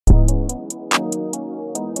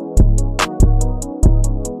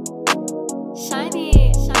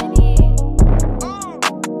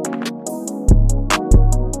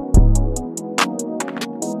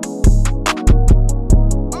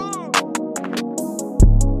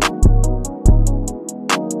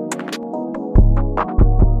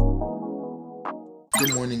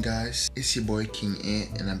guys, it's your boy King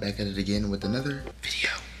Ant, and I'm back at it again with another video.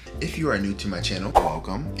 If you are new to my channel,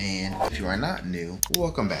 welcome, and if you are not new,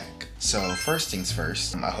 welcome back. So first things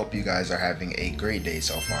first, I hope you guys are having a great day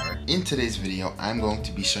so far. In today's video, I'm going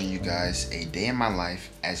to be showing you guys a day in my life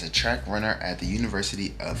as a track runner at the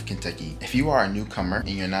University of Kentucky. If you are a newcomer and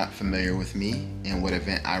you're not familiar with me and what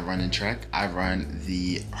event I run in track, I run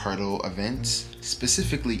the hurdle events.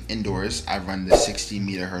 Specifically indoors, I run the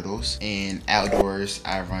 60-meter hurdles, and outdoors,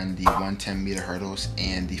 I run the 110-meter hurdles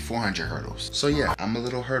and the 400 hurdles. So yeah, I'm a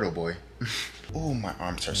little hurdle boy. Oh, my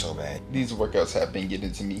arms are so bad. These workouts have been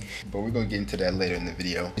getting to me, but we're gonna get into that later in the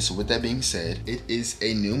video. So with that being said, it is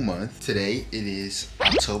a new month. Today, it is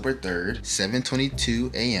October 3rd,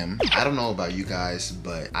 7:22 a.m. I don't know about you guys,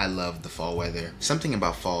 but I love the fall weather. Something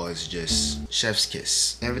about fall is just chef's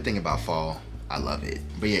kiss. Everything about fall, I love it.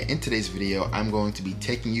 But yeah, in today's video, I'm going to be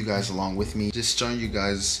taking you guys along with me, just showing you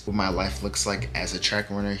guys what my life looks like as a track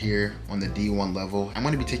runner here on the D1 level. I'm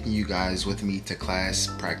gonna be taking you guys with me to class,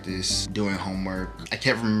 practice, doing homework. I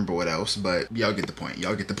can't remember what else, but y'all get the point.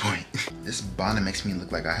 Y'all get the point. This bonnet makes me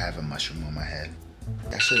look like I have a mushroom on my head.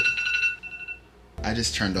 Actually, I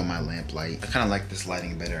just turned on my lamp light. I kind of like this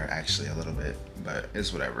lighting better, actually, a little bit, but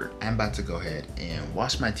it's whatever. I'm about to go ahead and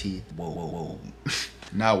wash my teeth. Whoa.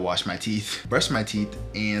 Now wash my teeth, brush my teeth,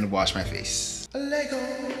 and wash my face. Lego.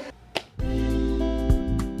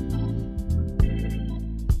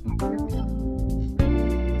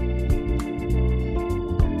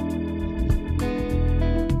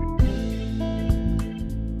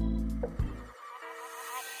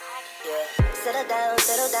 Settle down,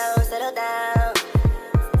 settle down, settle down.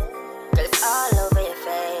 Girl, it's all over your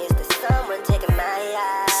face. There's someone taking my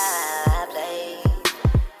eye, play.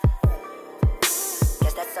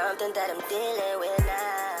 Guess that's something that I'm dealing with now.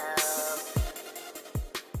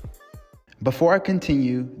 Before I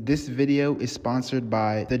continue, this video is sponsored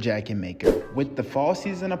by The Jacket Maker. With the fall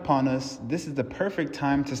season upon us, this is the perfect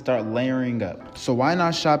time to start layering up. So why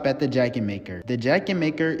not shop at The Jacket Maker? The Jacket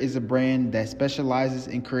Maker is a brand that specializes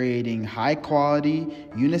in creating high quality,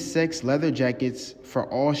 unisex leather jackets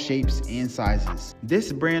for all shapes and sizes.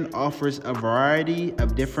 This brand offers a variety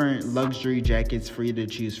of different luxury jackets for you to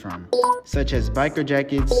choose from, such as biker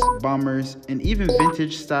jackets, bombers, and even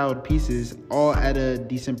vintage styled pieces, all at a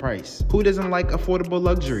decent price. Who doesn't like affordable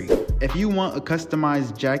luxury? If you want a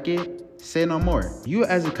customized jacket, say no more. You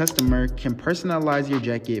as a customer can personalize your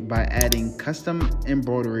jacket by adding custom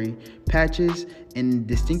embroidery, patches, and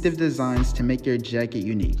distinctive designs to make your jacket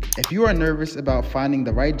unique. If you are nervous about finding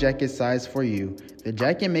the right jacket size for you, the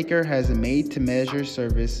Jacket Maker has a made-to-measure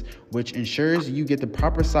service which ensures you get the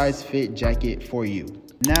proper size fit jacket for you.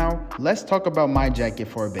 Now, let's talk about my jacket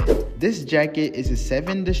for a bit. This jacket is a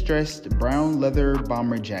 7 distressed brown leather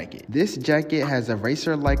bomber jacket. This jacket has a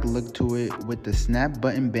racer-like look to it with the snap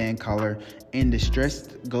button band collar and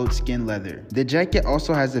distressed goatskin leather. The jacket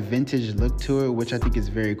also has a vintage look to it, which I think is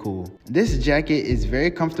very cool. This jacket is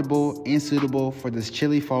very comfortable and suitable for this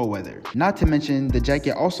chilly fall weather. Not to mention, the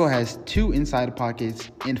jacket also has 2 inside pockets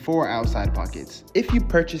and 4 outside pockets. If you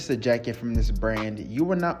purchase a jacket from this brand, you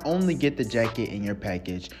will not only get the jacket in your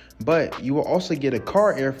package, but you will also get a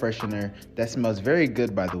car air freshener that smells very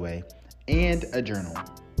good, by the way, and a journal.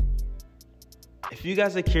 If you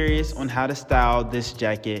guys are curious on how to style this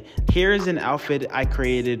jacket, here is an outfit I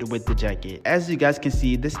created with the jacket. As you guys can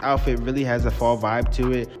see, this outfit really has a fall vibe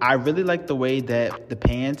to it. I really like the way that the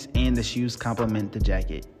pants and the shoes complement the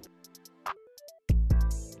jacket.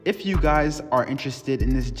 If you guys are interested in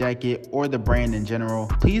this jacket or the brand in general,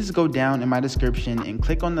 please go down in my description and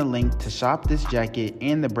click on the link to shop this jacket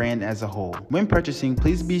and the brand as a whole. When purchasing,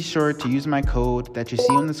 please be sure to use my code that you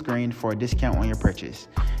see on the screen for a discount on your purchase.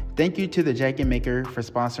 Thank you to The Jacket Maker for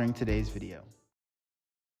sponsoring today's video.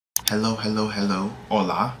 Hello.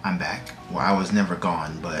 Hola, I'm back. Well, I was never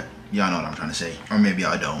gone, but y'all know what I'm trying to say. Or maybe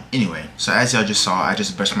y'all don't. Anyway, so as y'all just saw, I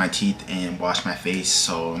just brushed my teeth and washed my face.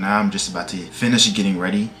 So now I'm just about to finish getting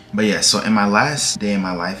ready. But yeah, so in my last day in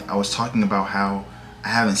my life, I was talking about how I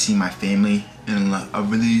haven't seen my family in a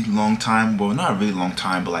really long time. Well, not a really long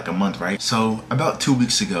time, but like a month, right? So about 2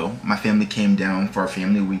 weeks ago, my family came down for a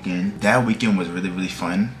family weekend. That weekend was really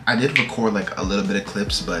fun. I did record like a little bit of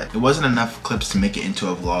clips, but it wasn't enough clips to make it into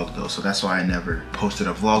a vlog though. So that's why I never posted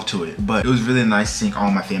a vlog to it. But it was really nice seeing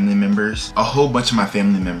all my family members. A whole bunch of my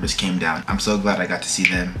family members came down. I'm so glad I got to see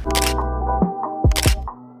them.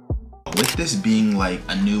 with this being like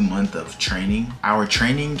a new month of training, our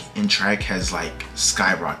training in track has like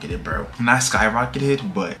skyrocketed, bro. Not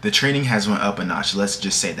skyrocketed, but the training has went up a notch. Let's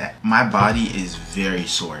just say that. My body is very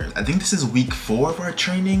sore. I think this is week 4 of our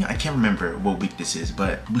training. I can't remember what week this is,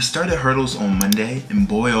 but we started hurdles on Monday, and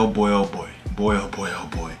boy, oh boy, oh boy. Boy, oh boy, oh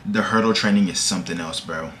boy. The hurdle training is something else,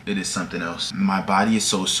 bro. It is something else. My body is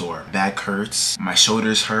so sore. Back hurts, my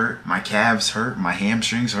shoulders hurt, my calves hurt, my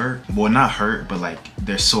hamstrings hurt. Well, not hurt, but like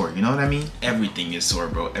they're sore, you know what I mean? Everything is sore,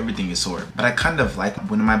 bro. Everything is sore. But I kind of like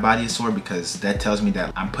when my body is sore because that tells me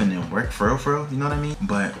that I'm putting in work for real, you know what I mean?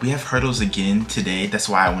 But we have hurdles again today. That's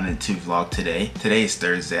why I wanted to vlog today. Today is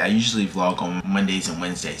Thursday. I usually vlog on Mondays and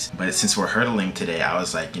Wednesdays. But since we're hurdling today, I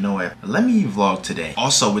was like, you know what? Let me vlog today.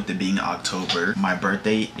 Also, with it being October, my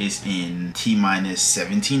birthday is in T-minus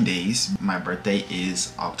 17 days. My birthday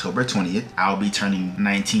is October 20th. I'll be turning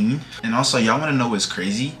 19. And also, y'all want to know what's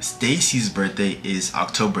crazy? Stacy's birthday is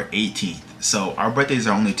October 18th. So our birthdays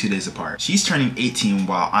are only 2 days apart. She's turning 18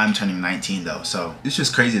 while I'm turning 19 though. So it's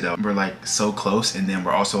just crazy though. We're like so close, and then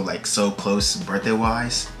we're also like so close birthday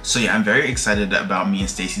wise. So yeah, I'm very excited about me and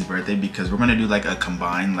Stacy's birthday because we're gonna do like a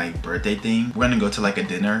combined like birthday thing. We're gonna go to like a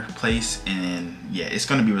dinner place, and yeah, it's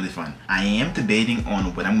gonna be really fun. I am debating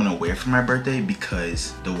on what I'm gonna wear for my birthday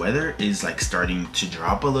because the weather is like starting to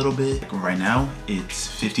drop a little bit. Like right now it's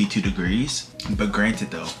 52 degrees. But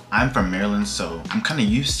granted though, I'm from Maryland, so I'm kind of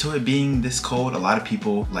used to it being this cold. A lot of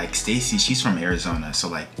people, like Stacy, she's from Arizona, so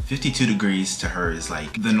like 52 degrees to her is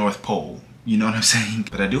like the North Pole. You know what I'm saying?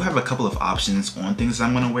 But I do have a couple of options on things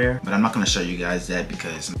I'm gonna wear, but I'm not gonna show you guys that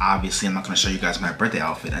because obviously I'm not gonna show you guys my birthday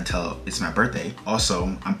outfit until it's my birthday.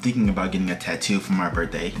 Also, I'm thinking about getting a tattoo for my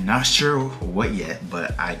birthday. Not sure what yet,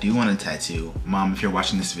 but I do want a tattoo. Mom, if you're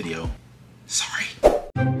watching this video, sorry.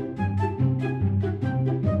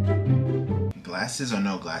 Glasses or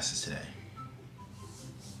no glasses today?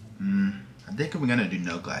 I think we're gonna do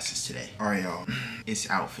no glasses today. All right, y'all, it's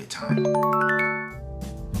outfit time.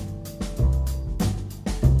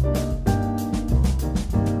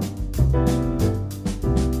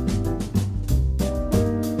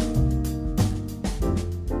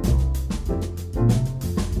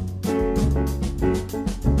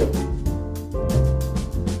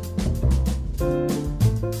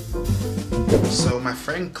 So my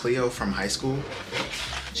friend Cleo from high school,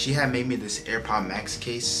 she had made me this AirPod Max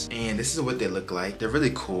case, and this is what they look like. They're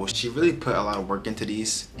really cool. She really put a lot of work into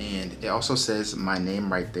these, and it also says my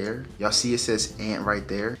name right there. Y'all see it says Ant right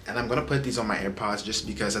there. And I'm gonna put these on my AirPods just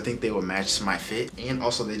because I think they will match my fit, and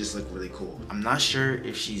also they just look really cool. I'm not sure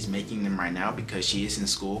if she's making them right now because she is in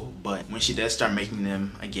school, but when she does start making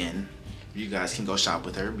them again, you guys can go shop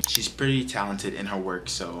with her. She's pretty talented in her work,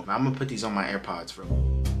 so I'm gonna put these on my AirPods for her.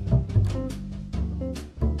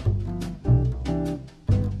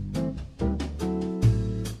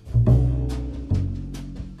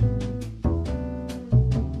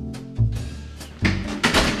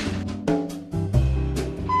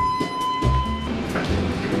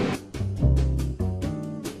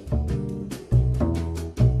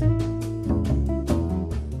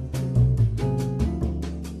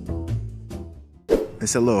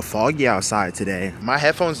 It's a little foggy outside today. My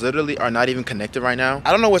headphones literally are not even connected right now.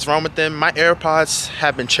 I don't know what's wrong with them. My AirPods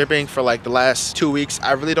have been tripping for like the last 2 weeks.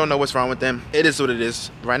 I really don't know what's wrong with them. It is what it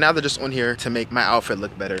is. Right now they're just on here to make my outfit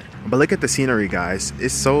look better. But look at the scenery, guys.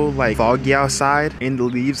 It's so like foggy outside, and the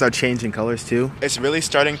leaves are changing colors too. It's really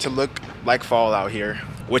starting to look like fall out here,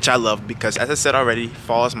 which I love because, as I said already,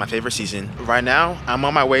 fall is my favorite season. Right now, I'm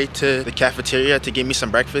on my way to the cafeteria to get me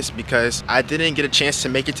some breakfast because I didn't get a chance to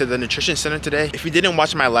make it to the nutrition center today. If you didn't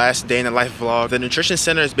watch my last day in the life vlog, the nutrition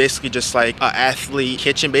center is basically just like an athlete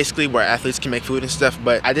kitchen, basically, where athletes can make food and stuff,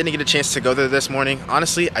 but I didn't get a chance to go there this morning.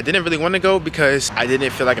 Honestly, I didn't really want to go because I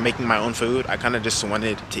didn't feel like making my own food. I kind of just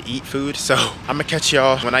wanted to eat food. So I'm gonna catch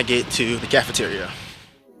y'all when I get to the cafeteria.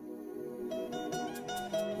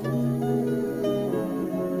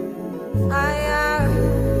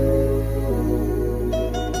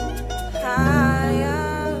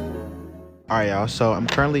 Alright y'all, so I'm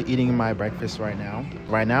currently eating my breakfast right now.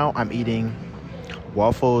 Right now I'm eating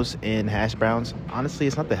waffles and hash browns. Honestly,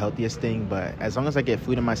 it's not the healthiest thing, but as long as I get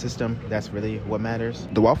food in my system, that's really what matters.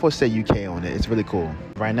 The waffles say UK on it. It's really cool.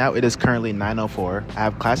 Right now it is currently 9:04. I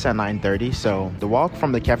have class at 9:30, so the walk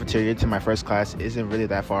from the cafeteria to my first class isn't really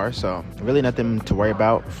that far, so really nothing to worry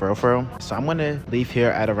about for real. So I'm gonna leave here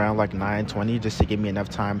at around like 9:20 just to give me enough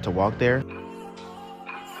time to walk there.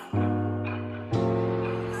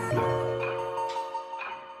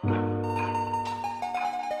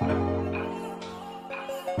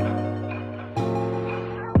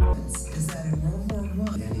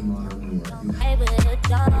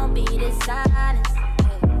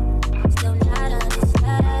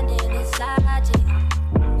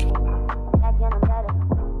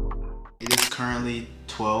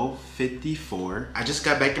 1:54. I just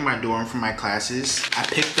got back in my dorm from my classes. I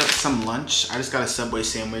picked up some lunch. I just got a Subway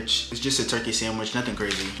sandwich. It's just a turkey sandwich, nothing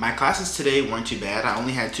crazy. My classes today weren't too bad. I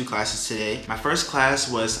only had 2 classes today. My first class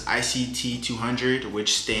was ICT 200,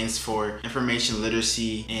 which stands for Information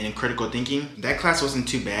Literacy and Critical Thinking. That class wasn't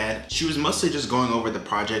too bad. She was mostly just going over the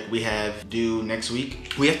project we have due next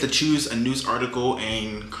week. We have to choose a news article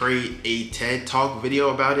and create a TED Talk video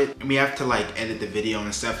about it. And we have to like edit the video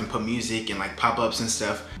and stuff and put music and like pop-ups and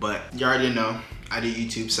stuff. But you already know I do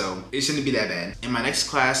YouTube, so it shouldn't be that bad. And my next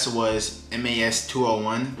class was MAS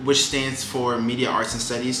 201, which stands for Media Arts and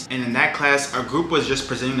Studies. And in that class, our group was just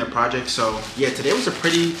presenting their project. So yeah, today was a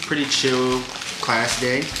pretty chill class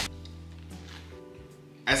day.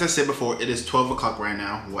 As I said before, it is 12 o'clock right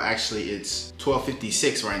now. Well, actually it's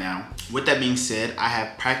 12:56 right now. With that being said, I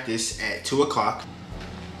have practice at 2 o'clock.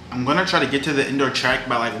 I'm gonna try to get to the indoor track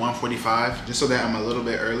by like 1:45, just so that I'm a little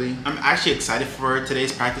bit early. I'm actually excited for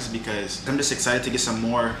today's practice because I'm just excited to get some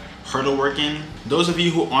more hurdle work in. Those of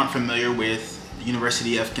you who aren't familiar with the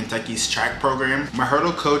University of Kentucky's track program, my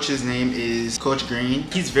hurdle coach's name is Coach Green.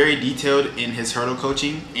 He's very detailed in his hurdle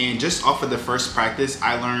coaching, and just off of the first practice,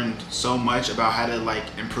 I learned so much about how to like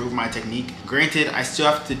improve my technique. Granted, I still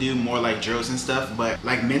have to do more like drills and stuff, but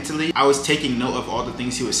like mentally, I was taking note of all the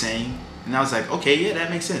things he was saying. And I was like, okay, yeah,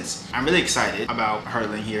 that makes sense. I'm really excited about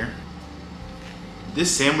hurdling here.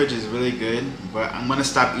 This sandwich is really good, but I'm gonna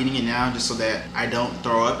stop eating it now just so that I don't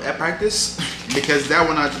throw up at practice because that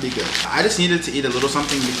will not be good. I just needed to eat a little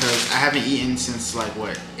something because I haven't eaten since like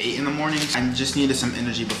what, 8 in the morning. I just needed some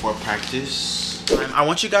energy before practice. I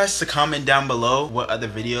want you guys to comment down below what other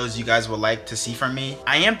videos you guys would like to see from me.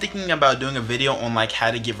 I am thinking about doing a video on like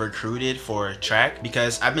how to get recruited for track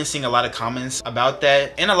because I've been seeing a lot of comments about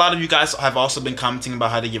that, and a lot of you guys have also been commenting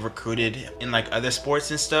about how to get recruited in like other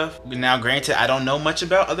sports and stuff. Now granted, I don't know much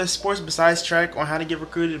about other sports besides track on how to get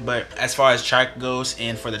recruited, but as far as track goes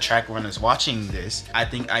and for the track runners watching this, I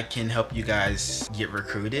think I can help you guys get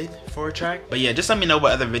recruited for track. But yeah, just let me know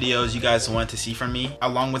what other videos you guys want to see from me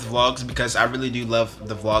along with vlogs, because I really do love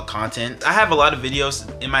the vlog content. I have a lot of videos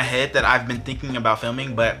in my head that I've been thinking about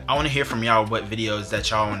filming, but I want to hear from y'all what videos that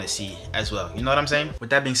y'all want to see as well. You know what I'm saying? With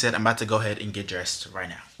that being said, I'm about to go ahead and get dressed right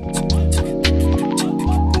now.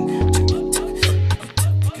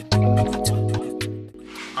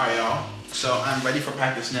 Alright y'all, so I'm ready for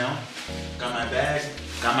practice now. Got my bag,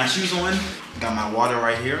 got my shoes on, got my water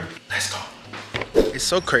right here. Let's go. It's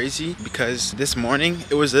so crazy because this morning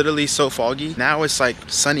it was literally so foggy. Now it's like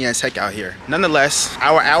sunny as heck out here. Nonetheless,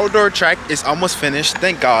 our outdoor track is almost finished,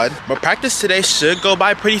 thank God. But practice today should go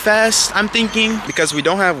by pretty fast, I'm thinking, because we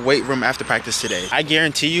don't have weight room after practice today. I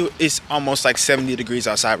guarantee you it's almost like 70 degrees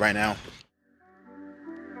outside right now.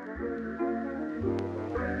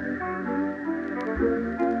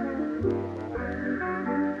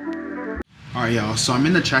 Alright y'all, so I'm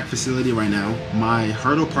in the track facility right now. My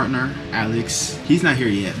hurdle partner, Alex, he's not here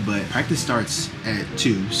yet, but practice starts at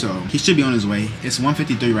 2, so he should be on his way. It's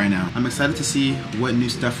 1:53 right now. I'm excited to see what new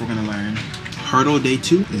stuff we're gonna learn. Hurdle day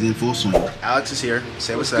 2 is in full swing. Alex is here.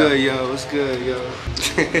 Say what's up. What's good, yo? What's good, yo?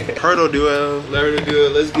 Hurdle duo. Learn to do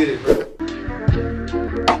it. Let's get it, bro.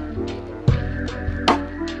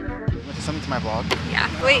 Something to my vlog. Yeah.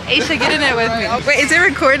 Wait, Aisha, get in it with me. Wait, is it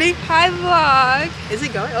recording? Hi, vlog. Is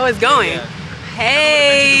it going? Oh, it's going. Yeah.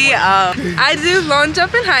 Hey, I do long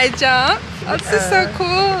jump and high jump. Oh, this is so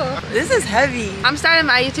cool. This is heavy. I'm starting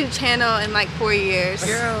my YouTube channel in like 4 years.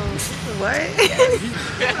 Girl, what?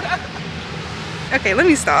 Okay, let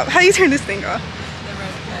me stop. How do you turn this thing off?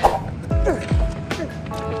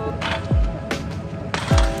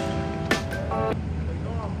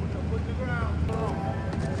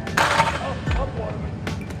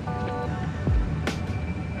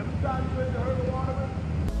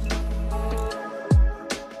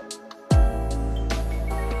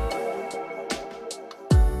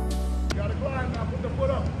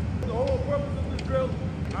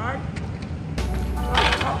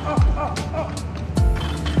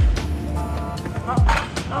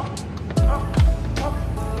 Up.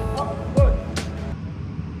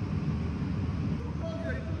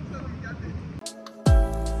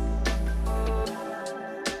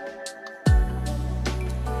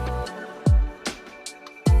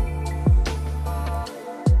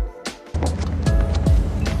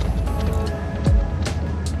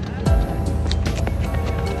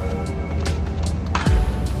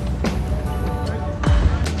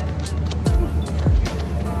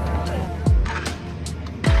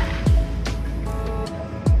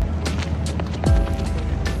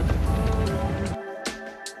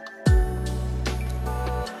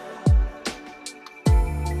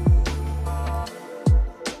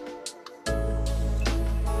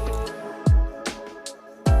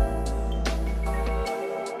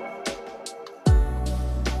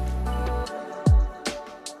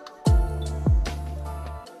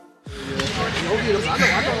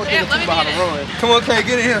 Come on, Kate,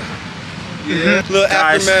 get in here. Yeah. Little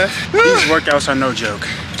aftermath. These workouts are no joke.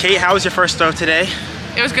 Kate, how was your first throw today?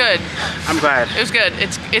 It was good. I'm glad. It was good.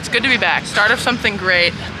 It's good to be back. Start of something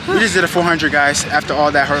great. We just did a 400, guys, after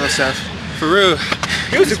all that hurdle stuff. For real.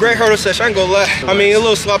 It was a great hurdle session, I ain't gonna lie. I mean, a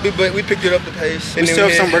little sloppy, but we picked it up the pace. We still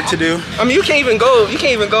have some work to do. I mean, you can't even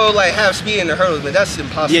go like half speed in the hurdles, man. That's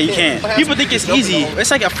impossible. Yeah, you can't. People think it's easy. It's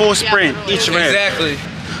like a full sprint each rep. Exactly.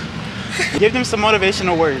 Give them some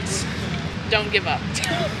motivational words. Don't give up.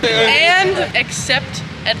 And accept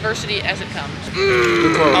adversity as it comes.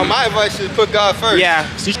 My advice is put God first. Yeah,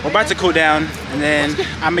 so we're about to cool down, and then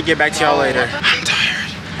I'm gonna get back to y'all later. I'm tired.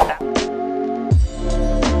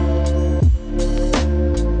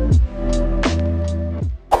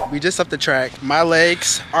 We just left the track. My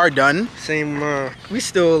legs are done. Same, we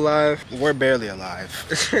still alive. We're barely alive.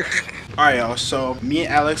 All right, y'all, so me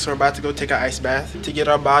and Alex are about to go take an ice bath to get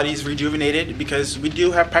our bodies rejuvenated because we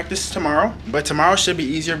do have practice tomorrow. But tomorrow should be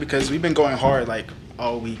easier because we've been going hard like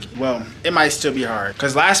all week. Well, it might still be hard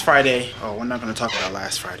because last Friday, oh, we're not gonna talk about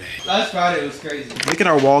last Friday. Last Friday was crazy. Look at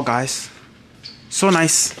our wall, guys. So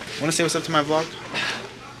nice. Wanna say what's up to my vlog?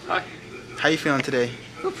 Hi. How you feeling today?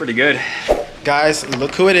 Feel pretty good. Guys,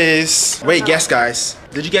 look who it is. Wait, guess, guys.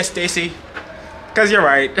 Did you guess Stacy? Cause you're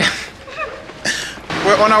right.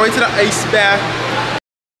 We're on our way to the ice bath.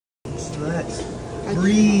 Relax.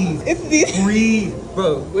 Breathe. Breathe.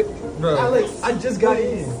 Bro, bro. Alex, I just got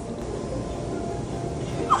in.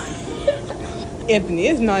 Anthony,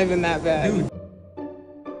 it's not even that bad. Dude.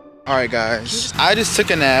 All right, guys. I just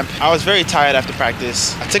took a nap. I was very tired after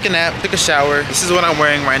practice. I took a nap, took a shower. This is what I'm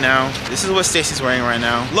wearing right now. This is what Stacy's wearing right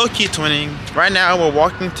now. Low-key twinning. Right now, we're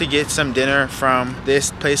walking to get some dinner from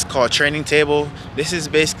this place called Training Table. This is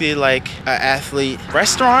basically like an athlete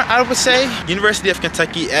restaurant, I would say. University of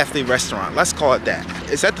Kentucky athlete restaurant. Let's call it that.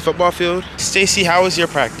 It's at the football field. Stacy, how was your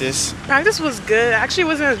practice? Practice was good. Actually, it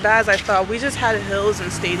wasn't as bad as I thought. We just had hills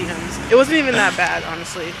and stadiums. It wasn't even that bad,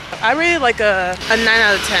 honestly. I rated like a 9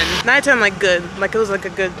 out of 10. 9 out of 10, like good. Like it was like a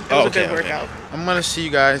good, good workout. I'm gonna see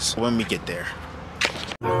you guys when we get there.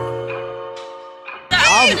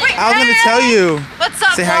 I was gonna tell you. What's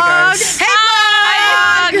up, Say vlog? hi, guys. Hey,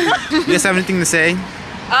 vlog! You guys have anything to say?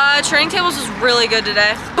 Training tables was really good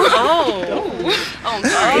today. Oh, I'm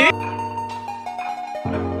sorry.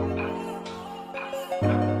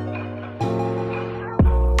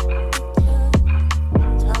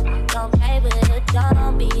 Don't play with it,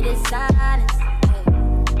 don't be dishonest.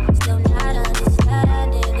 Still not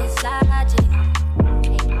understanding this logic.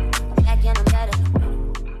 Back and I'm better.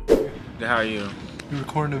 How are you? You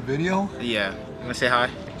recording a video? Yeah. You wanna say hi?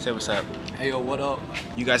 Say what's up. Hey, yo, what up?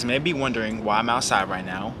 You guys may be wondering why I'm outside right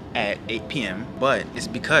now at 8 p.m. But it's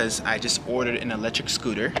because I just ordered an electric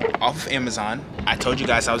scooter off of Amazon. I told you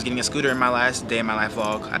guys I was getting a scooter in my last day of my life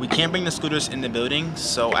vlog. We can't bring the scooters in the building,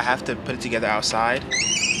 so I have to put it together outside.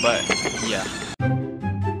 But yeah.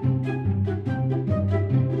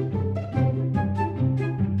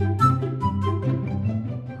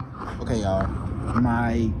 Okay, y'all.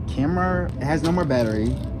 My camera has no more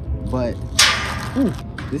battery, but ooh,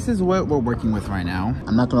 this is what we're working with right now.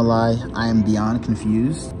 I'm not gonna lie, I am beyond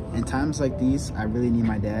confused. In times like these, I really need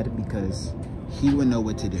my dad because he would know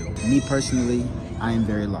what to do. Me personally, I am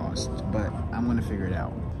very lost, but I'm gonna figure it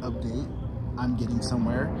out. Update, I'm getting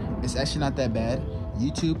somewhere. It's actually not that bad.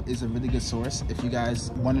 YouTube is a really good source. If you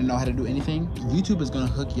guys want to know how to do anything, YouTube is gonna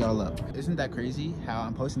hook y'all up. Isn't that crazy how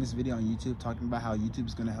I'm posting this video on YouTube talking about how YouTube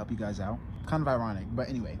is gonna help you guys out? Kind of ironic, but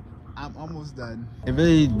anyway. I'm almost done. It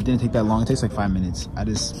really didn't take that long. It takes like 5 minutes. I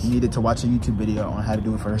just needed to watch a YouTube video on how to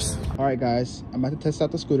do it first. All right, guys, I'm about to test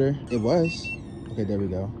out the scooter. It was. Okay, there we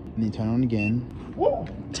go. And then turn it on again. Whoa.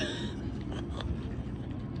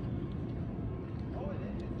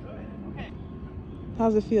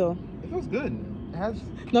 How's it feel? It feels good. It has.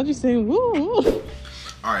 Not just saying woo.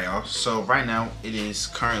 All right, y'all. So right now it is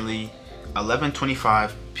currently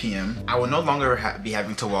 11:25 p.m. I will no longer be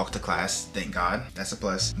having to walk to class, thank God. That's a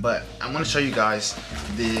plus. But I'm gonna show you guys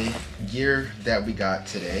the gear that we got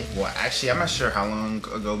today. Well, actually, I'm not sure how long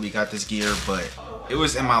ago we got this gear, but it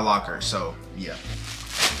was in my locker, so yeah.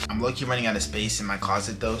 I'm low-key running out of space in my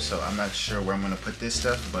closet though, so I'm not sure where I'm gonna put this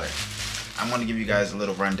stuff, but I'm gonna give you guys a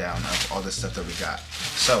little rundown of all the stuff that we got.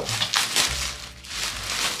 So,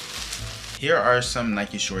 here are some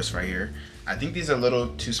Nike shorts right here. I think these are a little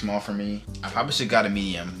too small for me. I probably should got a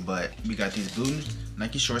medium, but we got these blue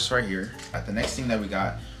Nike shorts right here. The next thing that we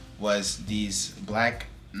got was these black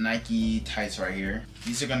Nike tights right here.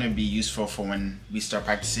 These are gonna be useful for when we start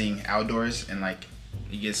practicing outdoors and like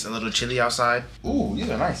it gets a little chilly outside. Ooh, these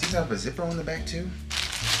are nice. These have a zipper on the back too.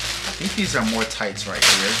 I think these are more tights right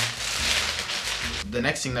here. the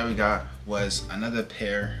next thing that we got was another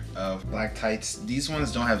pair of black tights. These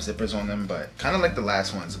ones don't have zippers on them, but kind of like the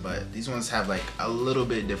last ones, but these ones have like a little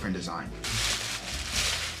bit different design.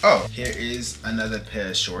 Oh, here is another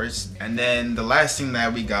pair of shorts. And then the last thing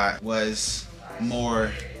that we got was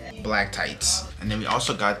more black tights. And then we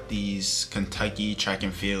also got these Kentucky track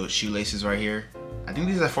and field shoelaces right here. I think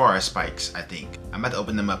these are for our spikes, I think. I'm about to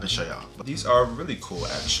open them up and show y'all. These are really cool,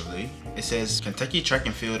 actually. It says Kentucky track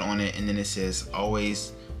and field on it, and then it says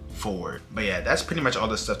always forward. But yeah, that's pretty much all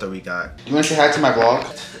the stuff that we got. You wanna say hi to my vlog?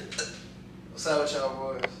 What's up with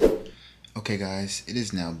y'all boys? Okay guys, it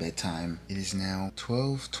is now bedtime. It is now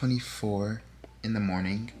 12:24 in the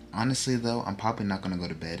morning. Honestly though, I'm probably not gonna go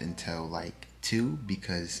to bed until like 2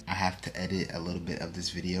 because I have to edit a little bit of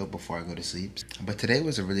this video before I go to sleep. But today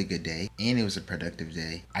was a really good day and it was a productive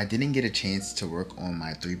day. I didn't get a chance to work on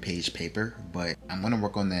my 3-page paper, but I'm gonna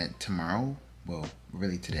work on that tomorrow. Well,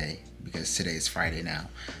 really today, because today is Friday now.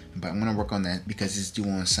 But I'm gonna work on that because it's due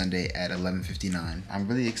on Sunday at 11:59. I'm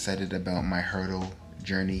really excited about my hurdle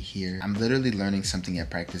journey here. I'm literally learning something at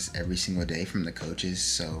practice every single day from the coaches,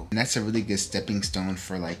 so and that's a really good stepping stone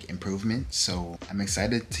for like improvement. So I'm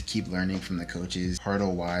excited to keep learning from the coaches,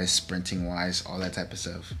 hurdle wise, sprinting wise, all that type of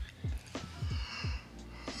stuff.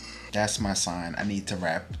 That's my sign. I need to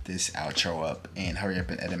wrap this outro up and hurry up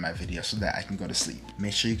and edit my video so that I can go to sleep.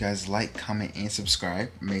 Make sure you guys like, comment, and subscribe.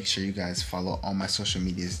 Make sure you guys follow all my social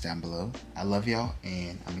medias down below. I love y'all,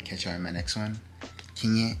 and I'm gonna catch y'all in my next one.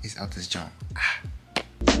 Kingant is out this jump.